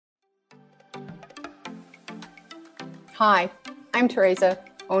Hi, I'm Teresa,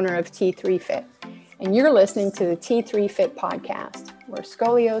 owner of T3 Fit, and you're listening to the T3 Fit podcast, where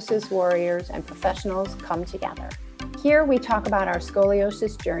scoliosis warriors and professionals come together. Here we talk about our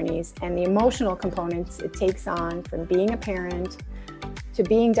scoliosis journeys and the emotional components it takes on from being a parent to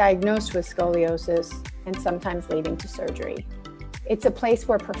being diagnosed with scoliosis and sometimes leading to surgery. It's a place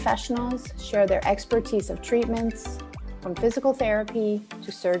where professionals share their expertise of treatments, from physical therapy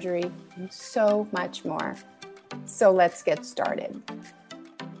to surgery, and so much more. So let's get started.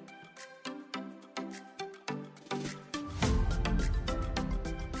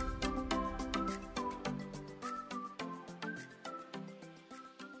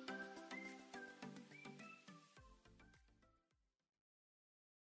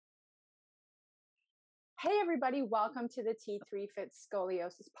 Hey everybody, welcome to the T3 Fit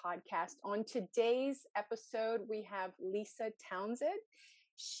Scoliosis podcast. On today's episode, we have Lisa Townsend.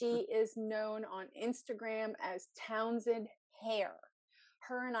 She is known on Instagram as Townsend Hair.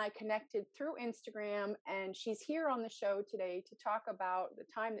 Her and I connected through Instagram, and she's here on the show today to talk about the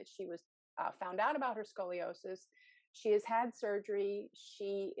time that she was found out about her scoliosis. She has had surgery.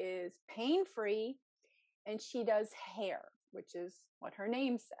 She is pain-free, and she does hair, which is what her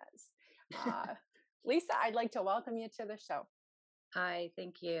name says. Lisa, I'd like to welcome you to the show. Hi,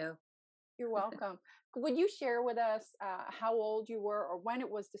 thank you. You're welcome. Would you share with us how old you were or when it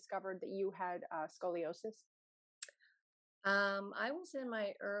was discovered that you had scoliosis? I was in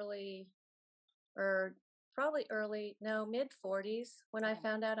my mid-40s when I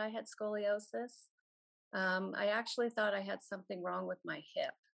found out I had scoliosis. I actually thought I had something wrong with my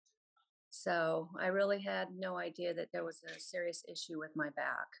hip. So I really had no idea that there was a serious issue with my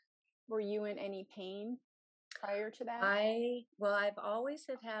back. Were you in any pain prior to that? I've always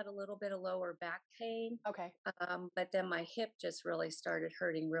had a little bit of lower back pain. Okay. But then my hip just really started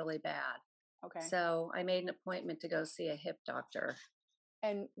hurting really bad. Okay. So I made an appointment to go see a hip doctor.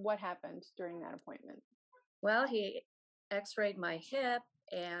 And what happened during that appointment? Well, he x-rayed my hip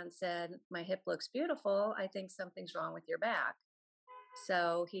and said, my hip looks beautiful. I think something's wrong with your back.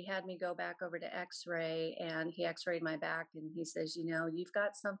 So he had me go back over to x-ray, and he x-rayed my back, and he says, you've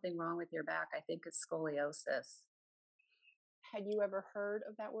got something wrong with your back. I think it's scoliosis. Had you ever heard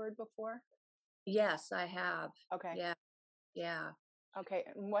of that word before? Yes, I have. Okay. Yeah. Okay.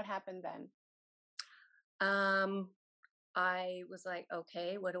 And what happened then? I was like,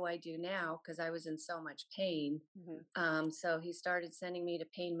 okay, what do I do now? Because I was in so much pain. Mm-hmm. So he started sending me to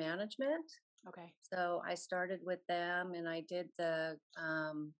pain management. Okay. So I started with them, and I did the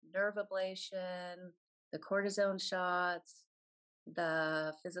nerve ablation, the cortisone shots,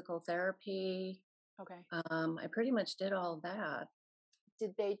 the physical therapy. Okay. I pretty much did all of that.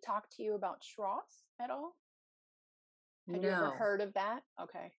 Did they talk to you about Schroth at all? Had you ever No. heard of that?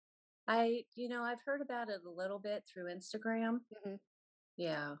 Okay. I've heard about it a little bit through Instagram. Mm-hmm.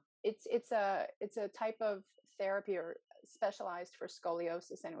 Yeah. It's a type of therapy or specialized for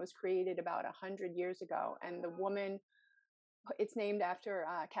scoliosis, and it was created about 100 years ago. And the woman, it's named after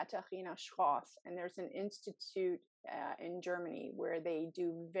Katharina Schroth, and there's an institute in Germany where they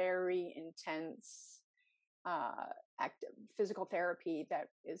do very intense active physical therapy that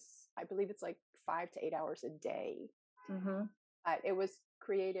is, I believe it's like 5 to 8 hours a day. Mm-hmm. It was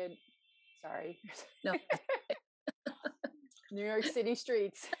created, sorry. No. New York City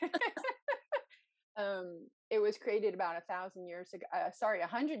streets. It was created about 100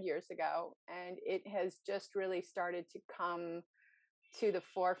 years ago, and it has just really started to come to the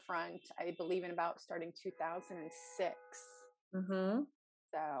forefront, I believe, in about starting 2006. Mm-hmm.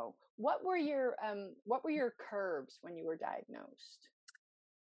 So, what were your curves when you were diagnosed?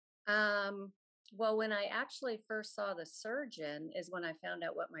 Well, when I actually first saw the surgeon is when I found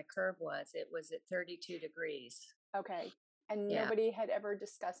out what my curve was. It was at 32 degrees. Okay. And Yeah. nobody had ever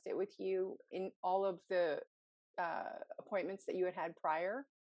discussed it with you in all of the appointments that you had prior?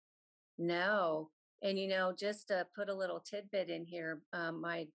 No. And, just to put a little tidbit in here,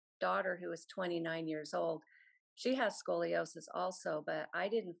 my daughter, who is 29 years old, she has scoliosis also, but I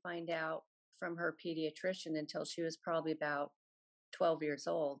didn't find out from her pediatrician until she was probably about 12 years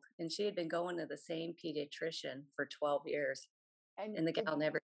old. And she had been going to the same pediatrician for 12 years. And the gal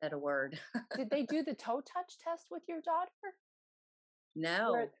never said a word. Did they do the toe touch test with your daughter?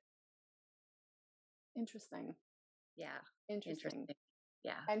 No. Interesting. Yeah. Interesting.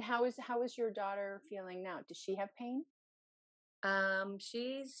 Yeah. And how is your daughter feeling now? Does she have pain? Her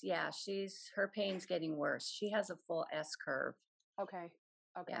pain's getting worse. She has a full S curve. Okay.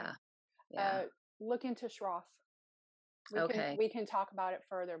 Yeah. Look into Schroth. We can talk about it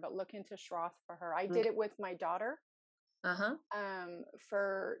further, but look into Schroth for her. I did it with my daughter. Uh-huh.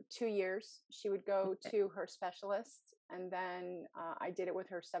 For 2 years. She would go to her specialist and then I did it with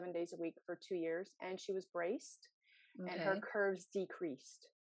her 7 days a week for 2 years, and she was braced, and her Okay. curves decreased.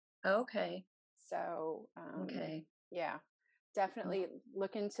 Okay. So Okay. yeah, Mm. definitely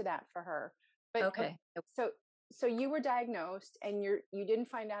look into that for her. But Okay. so so you were diagnosed, and you didn't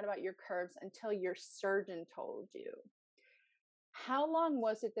find out about your curves until your surgeon told you. How long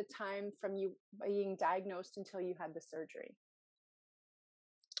was it the time from you being diagnosed until you had the surgery?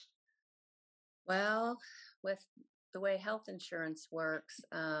 Well, with the way health insurance works,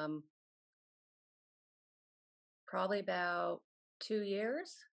 probably about 2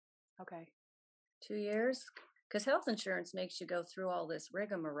 years. Okay. 2 years, because health insurance makes you go through all this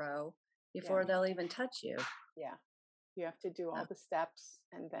rigmarole Yeah. before they'll even touch you. Yeah. You have to do Uh, all the steps,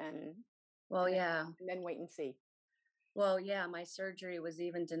 and then well, and then yeah. and then wait and see. Well, yeah. My surgery was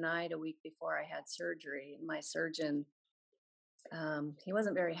even denied a week before I had surgery. My surgeon, he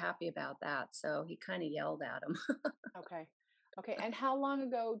wasn't very happy about that, so he kind of yelled at him. Okay. Okay. And how long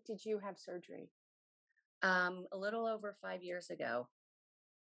ago did you have surgery? A little over 5 years ago,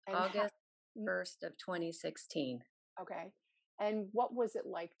 And how August 1st of 2016. okay. And what was it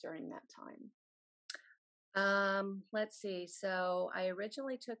like during that time? Let's see. So I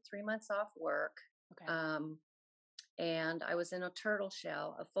originally took 3 months off work. Okay. Um, and I was in a turtle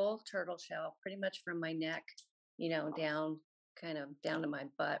shell, a full turtle shell, pretty much from my neck, down, kind of down to my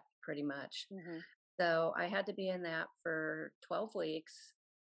butt, pretty much. Mhm. So I had to be in that for 12 weeks,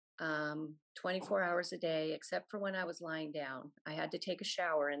 24 hours a day, except for when I was lying down. I had to take a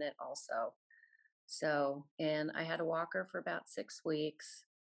shower in it also. So, and I had a walker for about 6 weeks.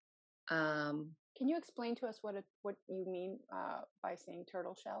 Um, Can you explain to us what you mean by saying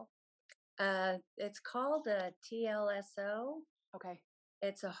turtle shell? it's called a TLSO. Okay.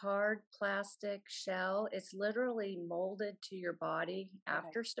 It's a hard plastic shell. It's literally molded to your body Okay.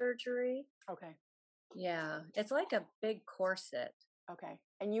 after surgery. Okay. Yeah, it's like a big corset. Okay.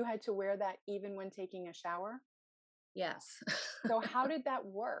 And you had to wear that even when taking a shower? Yes. So how did that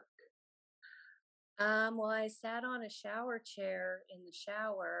work? Well, I sat on a shower chair in the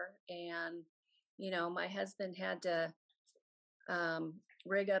shower, and my husband had to um,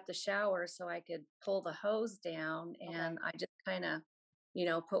 rig up the shower so I could pull the hose down, Okay. and I just kind of,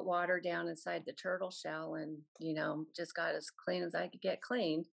 put water down inside the turtle shell, and just got as clean as I could get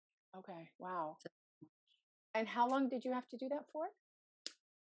clean. Okay. Wow. And how long did you have to do that for?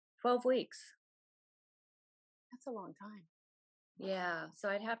 12 weeks. That's a long time. Yeah. So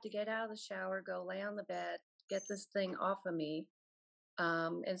I'd have to get out of the shower, go lay on the bed, get this thing off of me.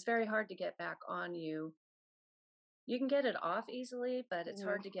 And it's very hard to get back on you. You can get it off easily, but it's Mhm.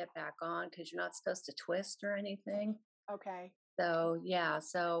 hard to get back on because you're not supposed to twist or anything. Okay. So yeah,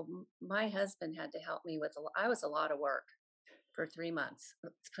 so my husband had to help me with I was a lot of work for 3 months.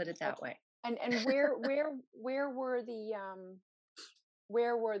 Let's put it that Okay. way. And where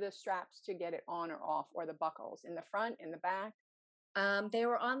were the straps to get it on or off, or the buckles? In the front, in the back? They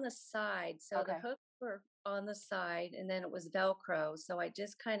were on the side, so the Okay. hooks were on the side, and then it was Velcro. So I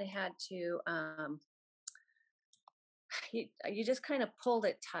just kind of had to you just kind of pulled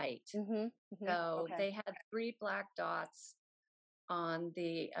it tight. Mhm. Mhm. So Okay. they had three black dots on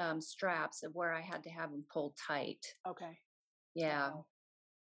the straps of where I had to have them pulled tight. Okay. Yeah,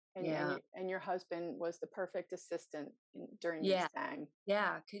 Okay. yeah, And your husband was the perfect assistant during yeah, this time.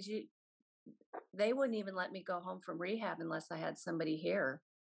 yeah. Because they wouldn't even let me go home from rehab unless I had somebody here.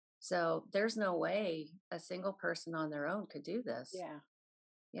 So there's no way a single person on their own could do this. Yeah.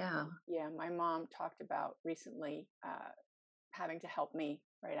 Yeah. Yeah. My mom talked about recently having to help me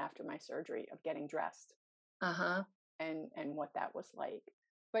right after my surgery of getting dressed, Uh huh. and what that was like.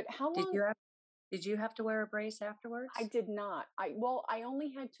 But how Did long? you have Did you have to wear a brace I afterwards? did not. I only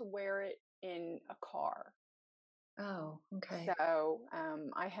had to wear it in a car. Oh, okay. So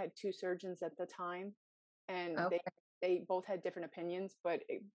I had two surgeons at the time, and Okay. they both had different opinions, but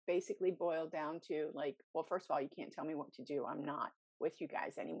it basically boiled down to, like, well, first of all, you can't tell me what to do. I'm not with you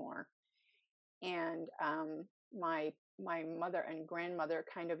guys anymore. And my mother and grandmother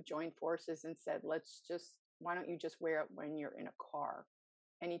kind of joined forces and said, let's just, why don't you just wear it when you're in a car,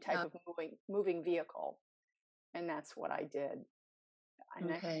 any type Oh, of moving vehicle? And that's what I did.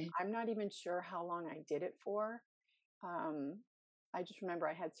 And okay. I'm not even sure how long I did it for. Um, I just remember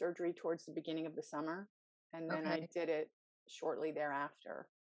I had surgery towards the beginning of the summer, and then I Okay. did it shortly thereafter.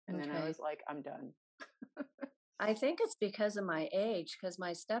 And then I Okay. was like, I'm done. I think it's because of my age, because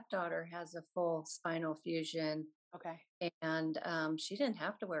my stepdaughter has a full spinal fusion, Okay. and she didn't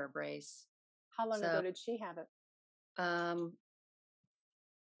have to wear a brace. How long So, ago did she have it? um,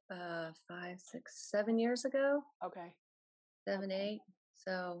 5, 6, 7 years ago, Okay. seven, Okay. 8.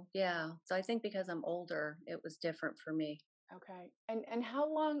 So yeah. So I think because I'm older, it was different for me. Okay. And how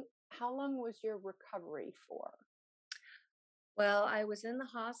long was your recovery for? Well, I was in the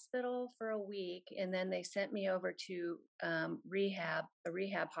hospital for a week and then they sent me over to a rehab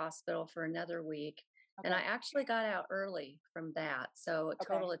hospital for another week. And I Okay. actually got out early from that. So a Okay.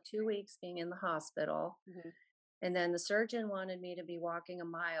 total of 2 weeks being in the hospital. Hmm. And then the surgeon wanted me to be walking a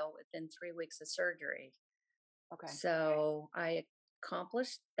mile within 3 weeks of surgery. Okay. So I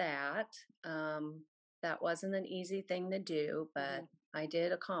accomplished that. That wasn't an easy thing to do, Hmm. but I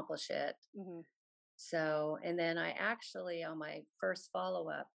did accomplish it. Hmm. So, and then I actually, on my first follow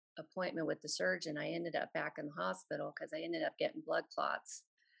up appointment with the surgeon, I ended up back in the hospital because I ended up getting blood clots.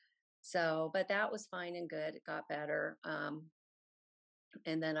 So, but that was fine and good. It got better.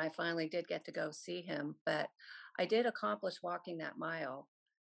 And then I finally did get to go see him, but I did accomplish walking that mile.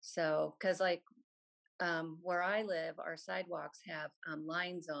 So, because like where I live, our sidewalks have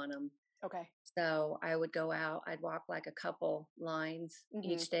lines on them. Okay. So I would go out, I'd walk like a couple lines Hmm.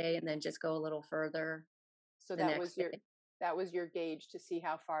 each day and then just go a little further So the next day. that was your gauge to see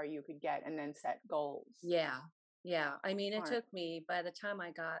how far you could get and then set goals. Yeah. Yeah. I mean, it Smart. took me, by the time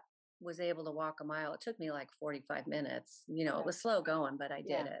was able to walk a mile, it took me like 45 minutes. It Okay. was slow going, but I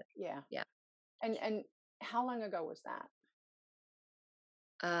did Yeah. it. Yeah. Yeah. And how long ago was that?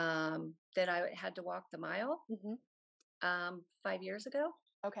 That I had to walk the mile, Hmm. 5 years ago.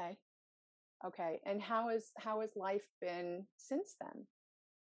 Okay. Okay. And how has life been since then?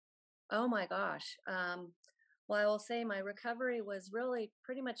 Oh my gosh. Well, I will say my recovery was really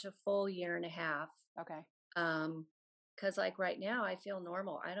pretty much a full year and a half. Okay. Um, because like right now I feel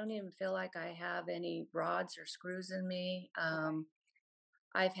normal. I don't even feel like I have any rods or screws in me. Okay.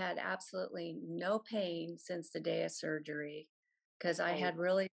 I've had absolutely no pain since the day of surgery because That's I great. had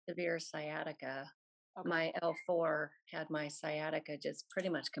really severe sciatica. Okay. My L4 had my sciatica just pretty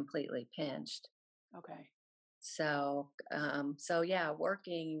much completely pinched. Okay. So yeah,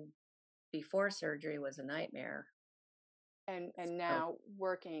 working before surgery was a nightmare. And So now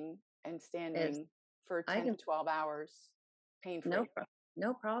working and is standing for I 10 can to 12 hours pain no free.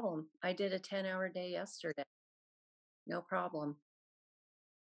 no problem. I did a 10-hour day yesterday. No problem.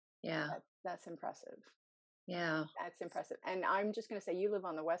 Yeah. That's impressive. Yeah. That's impressive. And I'm just going to say you live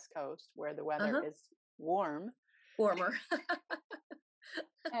on the West Coast where the weather Uh-huh. is warm. Warmer.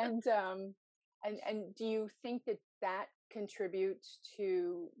 And and do you think that that contributes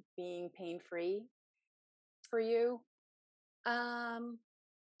to being pain free for you? um,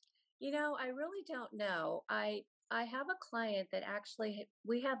 I really don't know. I have a client that actually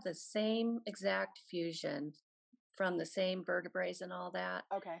we have the same exact fusion from the same vertebrae and all that.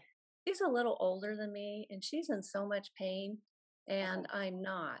 Okay. She's a little older than me and she's in so much pain Okay. and I'm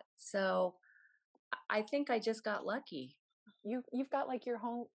not. So I think I just got lucky. You've got like your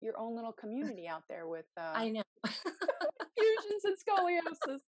own little community out there with I know. fusions and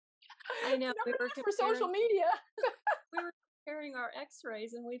scoliosis. I know. Not enough for social media. We were comparing our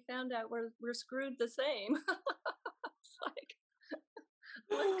x-rays and we found out we're screwed the same. It's like,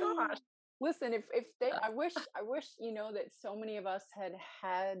 my gosh. Listen, if they, Uh, I wish that so many of us had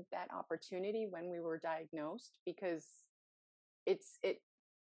had that opportunity when we were diagnosed because it's it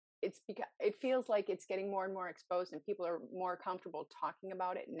it's because it feels like it's getting more and more exposed and people are more comfortable talking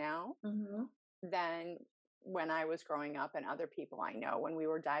about it now mhm. than when I was growing up and other people I know when we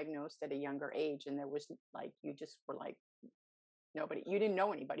were diagnosed at a younger age and there was like you just were like nobody you didn't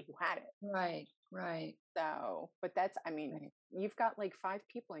know anybody who had it. Right, right, So, but that's I mean, right. you've got like 5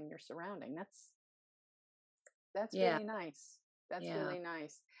 people in your surrounding. That's Yeah, really nice. That's yeah. really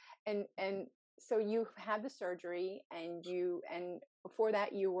nice. And so you had the surgery and before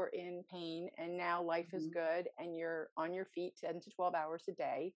that you were in pain and now life is Mhm, good and you're on your feet 10 to 12 hours a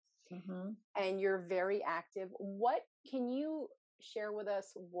day mhm. and you're very active. What can you share with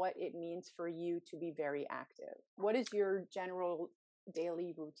us what it means for you to be very active? What is your general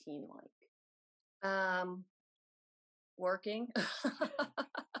daily routine like? Um, Working.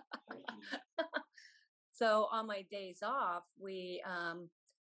 So on my days off,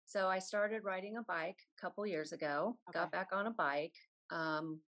 so I started riding a bike a couple years ago, got Okay. back on a bike.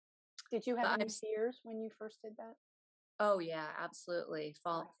 Um, Did you have but any fears when you first did that? oh yeah, absolutely.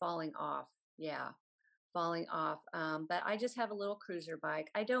 Okay. Falling off. Yeah. Falling off. But I just have a little cruiser bike.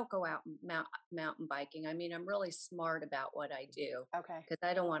 I don't go out mountain biking. I mean, I'm really smart about what I do Okay. because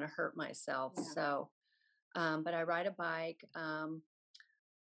I don't want to hurt myself. Yeah. So, but I ride a bike.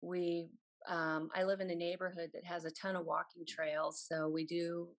 We, I live in a neighborhood that has a ton of walking trails, so we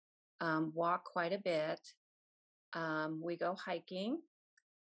do walk quite a bit. We go hiking.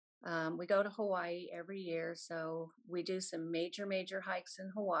 We go to Hawaii every year, so we do some major hikes in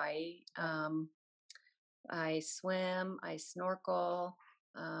Hawaii. Okay. I swim, I snorkel.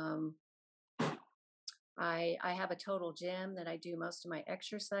 Um, I have a total gym that I do most of my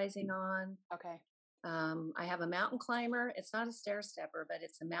exercising on. Okay. I have a mountain climber. It's not a stair stepper, but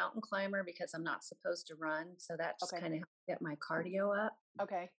it's a mountain climber because I'm not supposed to run. So that just Okay. kind of helps get my cardio up.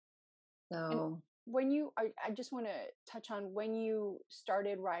 Okay. And So, when I just want to touch on when you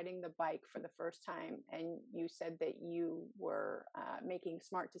started riding the bike for the first time, and you said that you were making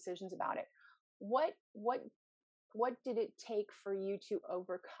smart decisions about it. What what what did it take for you to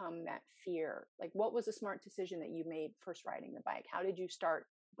overcome that fear? Like, what was a smart decision that you made first riding the bike? How did you start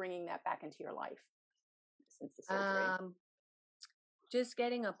bringing that back into your life since the surgery? um, just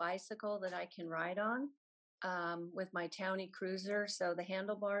getting a bicycle that I can ride on with my Townie Cruiser. So the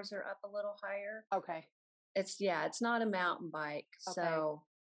handlebars are up a little higher. Okay. Yeah, it's not a mountain bike. Okay. So, So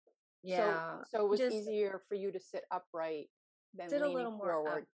yeah, so it was just easier for you to sit upright than sit a leaning little more up.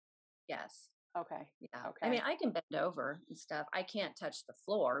 forward. Yes. Okay. Yeah. I mean, Okay. I can bend over and stuff. I can't touch the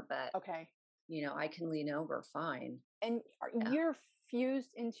floor, but Okay. I can lean over fine. And Yeah. you're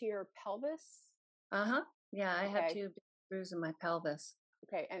fused into your pelvis? Uh-huh. Yeah, I have Okay. 2 big screws in my pelvis.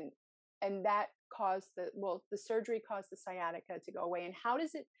 Okay. And that caused the surgery caused the sciatica to go away. And how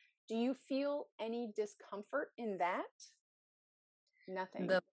does it do you feel any discomfort in that? Nothing.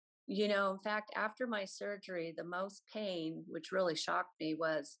 The in fact, after my surgery, the most pain, which really shocked me,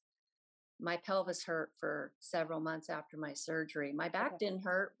 was my pelvis hurt for several months after my surgery. My Okay. back didn't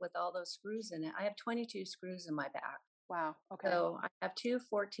hurt with all those screws in it. I have 22 screws in my back. Wow. Okay. So I have two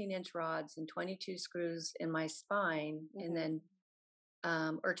 14-inch rods and 22 screws in my spine, and Hmm.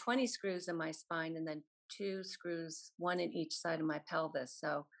 then, or 20 screws in my spine, and then two screws, one in each side of my pelvis.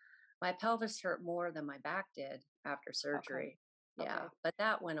 So my pelvis hurt more than my back did after Okay. surgery. Yeah. Okay. But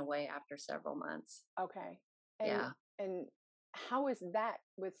that went away after several months. Okay. And Yeah. and how is that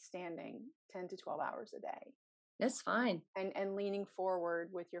withstanding 10 to 12 hours a day It's fine. and leaning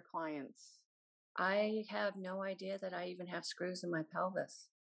forward with your clients? I have no idea that I even have screws in my pelvis.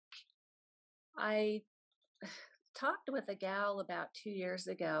 I talked with a gal about 2 years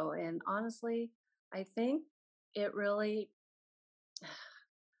ago, and honestly, I think it really,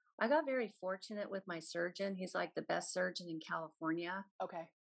 I got very fortunate with my surgeon. He's like the best surgeon in California. Okay.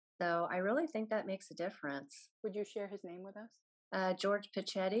 So I really think that makes a difference. Would you share his name with us? George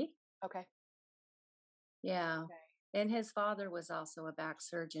Pichetti. Okay. Yeah. Okay. And his father was also a back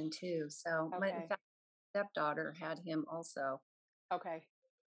surgeon too. So in Okay. fact, stepdaughter had him also. Okay.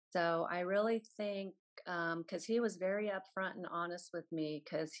 So I really think, because he was very upfront and honest with me,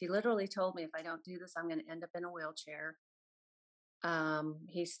 because he literally told me if I don't do this, I'm going to end up in a wheelchair.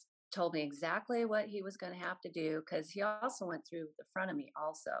 Told me exactly what he was going to have to do because he also went through the front of me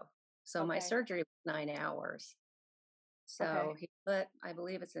also. So my Okay. surgery was 9 hours. Okay. So he put, I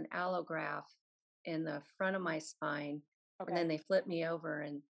believe it's an allograft in the front of my spine, and then Okay. they flipped me over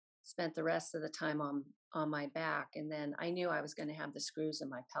and spent the rest of the time on my back. And then I knew I was going to have the screws in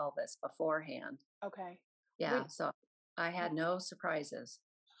my pelvis beforehand. Okay. Yeah, When so I had no surprises.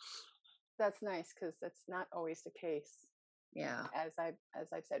 That's nice because that's not always the case. Yeah. As I've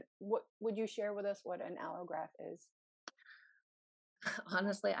said, what would you share with us what an allograft is?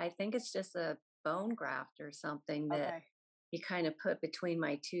 Honestly, I think it's just a bone graft or something that Okay. he kind of put between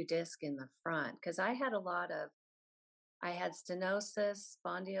my two discs in the front because I had stenosis,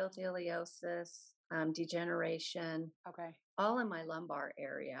 spondylolisthesis, degeneration, Okay. all in my lumbar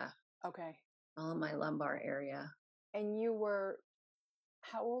area, Okay. all in my lumbar area. And you were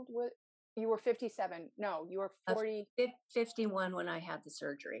how old was you were 57? No, you were Of 40. 51 when I had the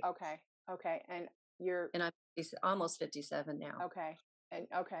surgery, Okay. Okay. And you're and I'm almost 57 now. okay. And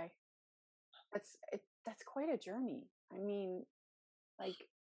okay. That's quite a journey. I mean, like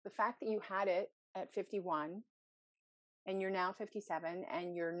the fact that you had it at 51 and you're now 57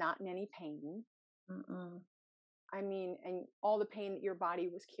 and you're not in any pain. Mm-mm. I mean, and all the pain that your body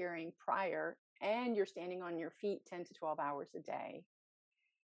was carrying prior, and you're standing on your feet 10 to 12 hours a day.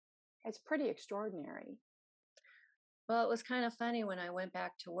 It's pretty extraordinary. Well, it was kind of funny when I went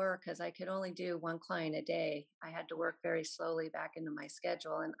back to work because I could only do one client a day. I had to work very slowly back into my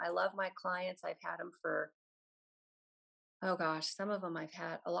schedule. And I love my clients. I've had them for, oh gosh,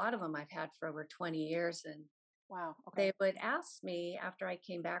 a lot of them I've had for over 20 years. And Wow. they Okay. would ask me after I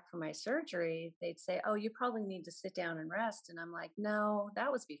came back from my surgery, they'd say, "Oh, you probably need to sit down and rest." And I'm like, "No,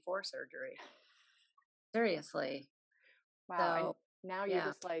 that was before surgery. Seriously." Wow. And So, now you're yeah,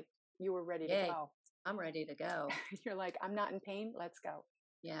 just like, you were ready to yay, go. I'm ready to go. You're like, I'm not in pain. Let's go.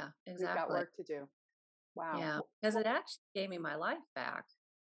 Yeah, We've got exactly. work to do. Wow. Yeah, because it actually gave me my life back.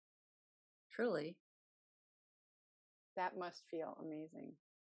 truly. That must feel amazing.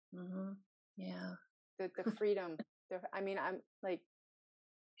 Hmm. Yeah. The freedom. I mean, I'm like,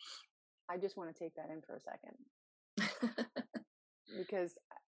 I just want to take that in for a second because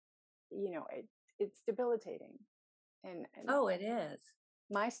it's debilitating. And Oh, it is.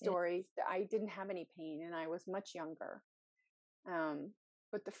 my It, story, I didn't have any pain, and I was much younger.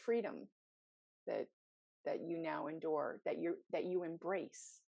 But the freedom that you now endure, that you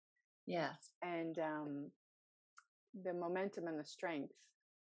embrace, yes. and the momentum and the strength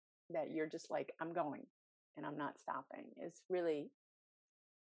that you're just like, I'm going and I'm not stopping, is really,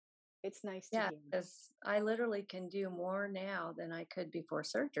 it's nice to Yeah, hear. because I literally can do more now than I could before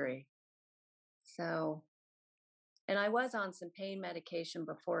surgery. So, and I was on some pain medication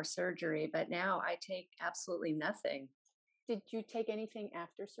before surgery, but now I take absolutely nothing. Did you take anything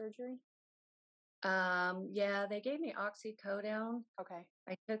after surgery? Yeah, they gave me oxycodone. Okay.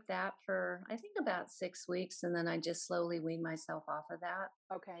 I took that for I think about 6 weeks, and then I just slowly weaned myself off of that.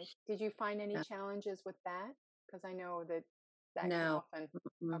 Okay. Did you find any Yeah. challenges with that? Because I know that that can No, often.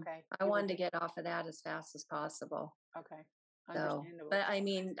 mm-mm. Okay. I You were wanted to just get off of that as fast as possible. okay. So, Understandable. but I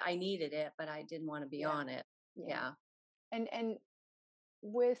mean, I needed it, but I didn't want to be Yeah. on it. Yeah. Yeah. And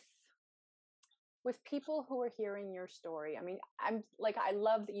with people who are hearing your story, I mean, I'm like, I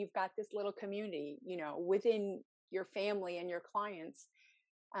love that you've got this little community, within your family and your clients,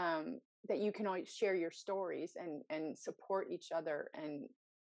 um, that you can always share your stories and support each other and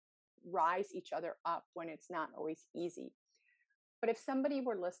rise each other up when it's not always easy. But if somebody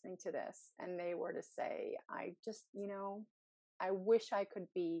were listening to this and they were to say, I just, I wish I could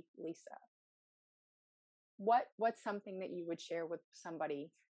be Lisa, what's something that you would share with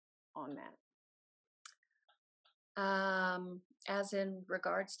somebody on that? As in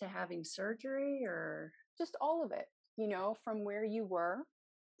regards to having surgery or Just all of it, from where you were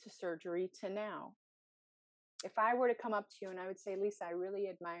to surgery to now. If I were to come up to you and I would say, Lisa, I really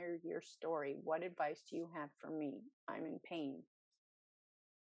admire your story, what advice do you have for me? I'm in pain.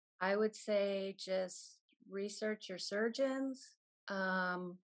 I would say just research your surgeons.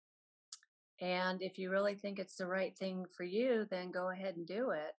 Um, and if you really think it's the right thing for you, then go ahead and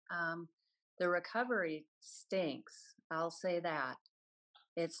do it. The recovery stinks. I'll say that.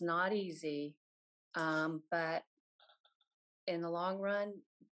 It's not easy. But in the long run,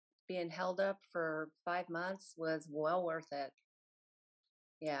 being held up for 5 months was well worth it.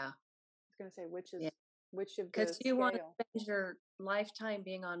 Yeah. I was going to say, Yeah. which of Because the you want to scale? spend your lifetime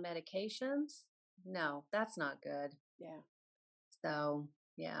being on medications? No, that's not good. Yeah. So,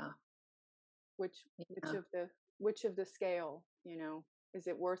 yeah. Which Yeah. which of the scale, is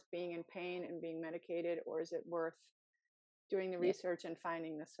it worth being in pain and being medicated, or is it worth doing the Yeah. research and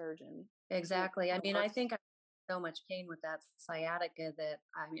finding the surgeon Exactly. I who mean, I works? think I had so much pain with that sciatica that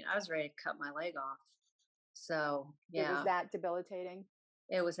I mean, I was ready to cut my leg off. So, It was yeah, that debilitating.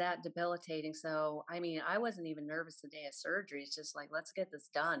 it was that debilitating. So, I mean, I wasn't even nervous the day of surgery. It's just like, let's get this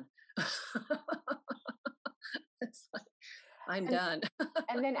done. It's like, I'm And done.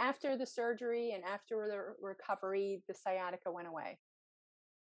 and then after the surgery and after the recovery, the sciatica went away.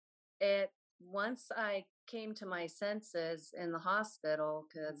 It once I came to my senses in the hospital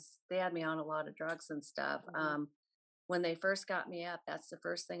because they had me on a lot of drugs and stuff. Hmm. When they first got me up, that's the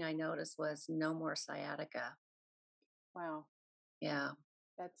first thing I noticed was no more sciatica. Wow, Yeah,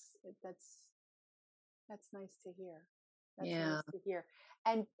 that's that's that's nice to hear. That's yeah. nice to hear.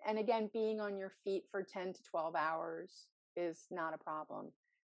 And again, being on your feet for 10 to 12 hours is not a problem.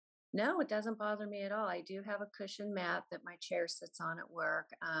 No, it doesn't bother me at all. I do have a cushion mat that my chair sits on at work.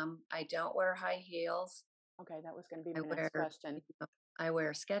 I don't wear high heels. Okay, that was going to be I my next wear, question. I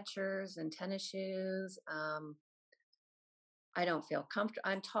wear Skechers and tennis shoes. I don't feel comfortable.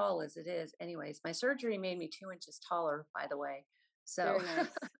 I'm tall as it is. Anyways, my surgery made me 2 inches taller, by the way. So Very nice.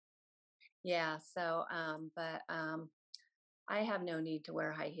 yeah. So, but I have no need to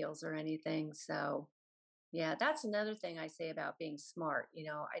wear high heels or anything. So yeah, that's another thing I say about being smart.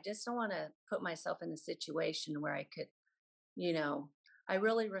 I just don't want to put myself in a situation where I could, you know, I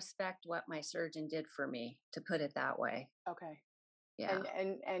really respect what my surgeon did for me, to put it that way. Okay. Yeah.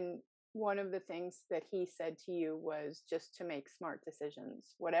 And one of the things that he said to you was just to make smart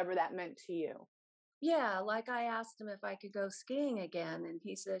decisions, whatever that meant to you. Yeah. Like I asked him if I could go skiing again. And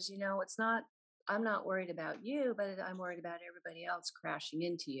he says, it's not, I'm not worried about you, but I'm worried about everybody else crashing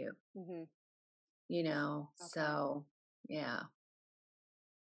into you, Hmm. Okay. so yeah.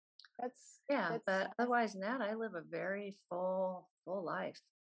 That's Yeah. that's But otherwise than that, I live a very full life.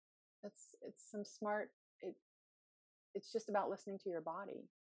 it's some smart. it it's just about listening to your body.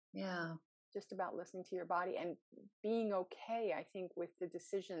 Yeah. Just about listening to your body and being okay, I think, with the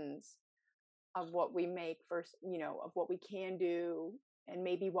decisions of what we make versus, of what we can do and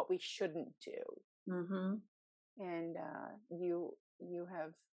maybe what we shouldn't do. Mm-hmm. And you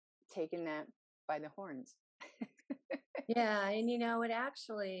have taken that by the horns. Yeah. And,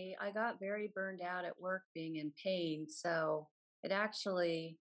 I got very burned out at work being in pain. So it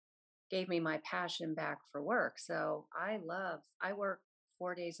actually gave me my passion back for work. So I work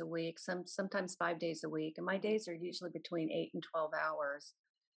 4 days a week, sometimes 5 days a week. And my days are usually between 8 and 12 hours.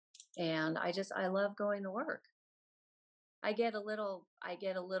 And I love going to work. I get a little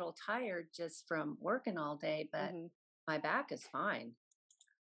tired just from working all day, but my back is fine.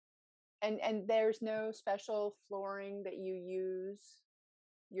 And there's no special flooring that you use.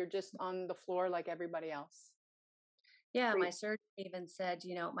 You're just on the floor like everybody else. Yeah, my surgeon even said,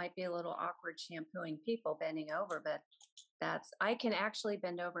 it might be a little awkward shampooing people bending over, but I can actually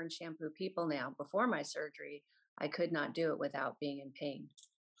bend over and shampoo people now. Before my surgery, I could not do it without being in pain.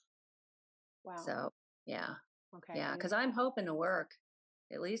 Wow. So, yeah. Okay. Yeah, because I'm hoping to work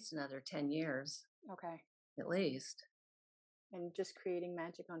at least another 10 years. Okay. At least. And just creating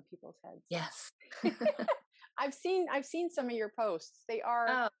magic on people's heads. Yes. I've seen some of your posts. They are.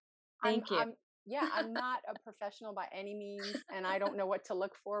 Oh, thank you. I'm not a professional by any means, and I don't know what to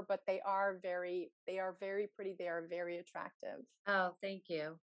look for, but they are very pretty. They are very attractive. Oh, thank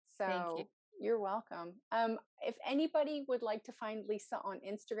you. So thank you. You're welcome. If anybody would like to find Lisa on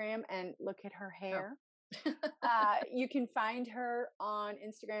Instagram and look at her hair, you can find her on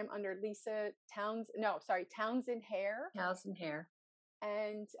Instagram under Townsend Hair. Townsend Hair.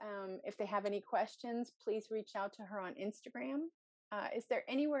 And if they have any questions, please reach out to her on Instagram. Is there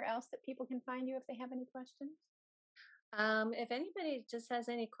anywhere else that people can find you if they have any questions? If anybody just has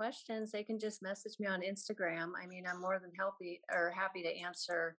any questions, they can just message me on Instagram. I mean, I'm more than happy to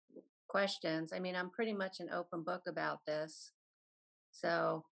answer questions. I mean, I'm pretty much an open book about this.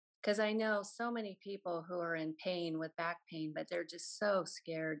 So, because I know so many people who are in pain with back pain, but they're just so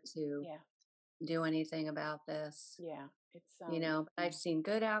scared to do anything about this. Yeah. It's, I've seen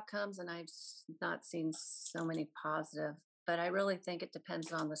good outcomes and I've not seen so many positive, but I really think it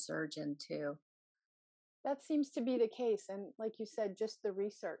depends on the surgeon too. That seems to be the case. And like you said, just the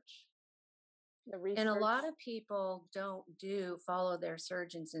research. And a lot of people don't follow their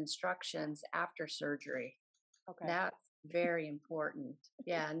surgeon's instructions after surgery. Okay. That's very important.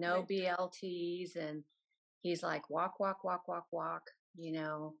 Yeah. No BLTs. And he's like, walk, walk, walk, walk, walk,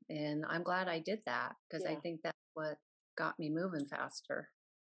 and I'm glad I did that because I think that's what got me moving faster.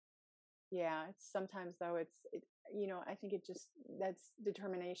 Yeah. Sometimes though, I think that's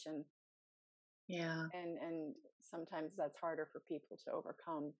determination. Yeah. And sometimes that's harder for people to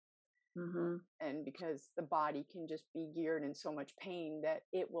overcome. Mm-hmm. And because the body can just be geared in so much pain that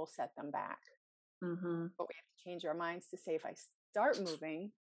it will set them back. Mm-hmm. But we have to change our minds to say, if I start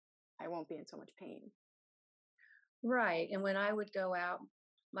moving, I won't be in so much pain. Right. And when I would go out,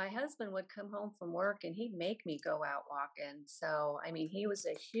 my husband would come home from work and he'd make me go out walking. So, I mean, he was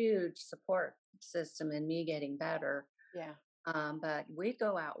a huge support system in me getting better. Yeah. But we'd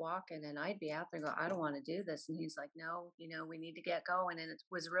go out walking and I'd be out there and go, I don't want to do this. And he's like, no, we need to get going. And it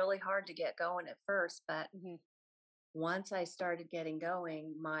was really hard to get going at first. But once I started getting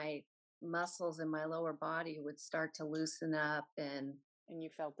going, my muscles in my lower body would start to loosen up. And you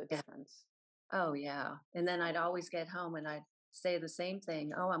felt the difference. Oh, yeah. And then I'd always get home and I'd say the same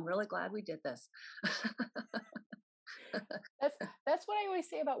thing. Oh, I'm really glad we did this. That's what I always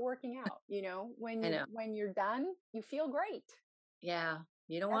say about working out. When you're done, you feel great. Yeah.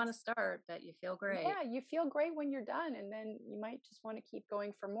 You don't want to start, but you feel great. Yeah. You feel great when you're done. And then you might just want to keep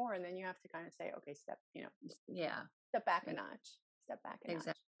going for more. And then you have to kind of say, okay, step back a notch,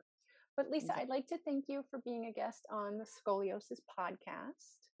 notch. But Lisa, I'd like to thank you for being a guest on the Scoliosis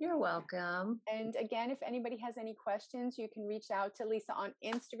podcast. You're welcome. And again, if anybody has any questions, you can reach out to Lisa on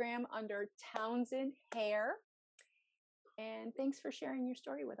Instagram under Townsend Hair. And thanks for sharing your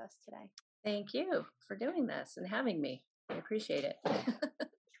story with us today. Thank you for doing this and having me. I appreciate it.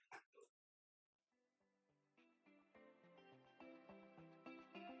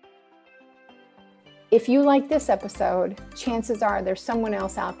 If you like this episode, chances are there's someone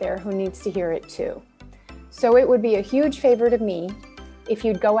else out there who needs to hear it too. So it would be a huge favor to me if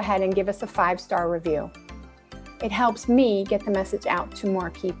you'd go ahead and give us a 5-star review. It helps me get the message out to more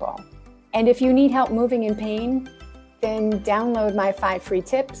people. And if you need help moving in pain, then download my 5 free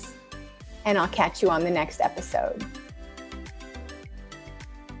tips, and I'll catch you on the next episode.